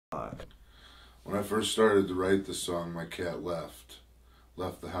When I first started to write the song, my cat left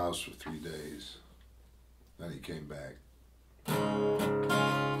the house for 3 days. Then he came back.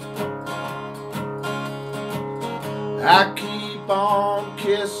 I keep on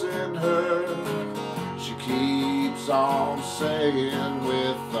kissing her. She keeps on saying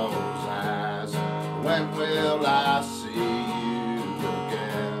with those eyes, when will I see you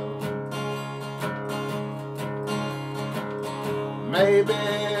again? Maybe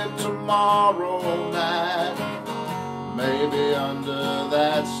tomorrow night, maybe under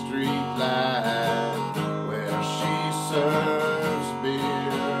that street light where she serves beer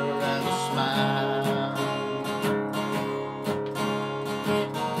and a smile,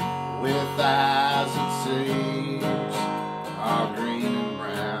 with eyes it seems are green and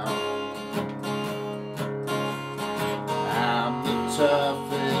brown. I'm the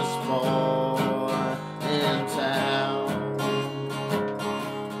toughest boy in town.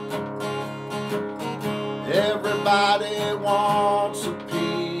 Everybody wants a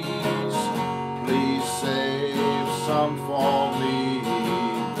piece. Please save some for me.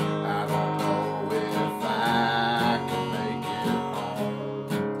 I don't know if I can make it home.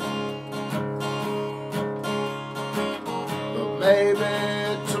 But maybe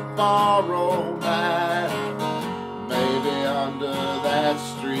tomorrow night, maybe under that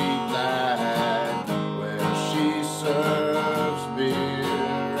street light where she serves beer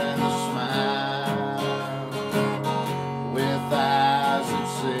and a smile, with eyes it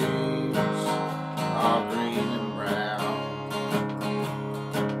seems are green and brown.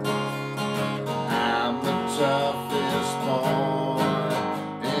 I'm the toughest boy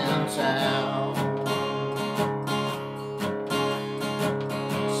in town.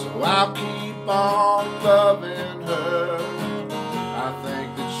 So I'll keep on loving her. I think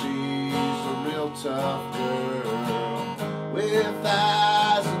that she's a real tough girl, with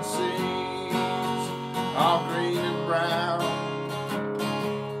eyes and seams all green and brown.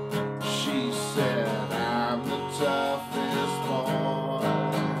 She said, I'm the toughest boy.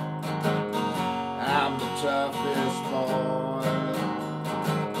 I'm the toughest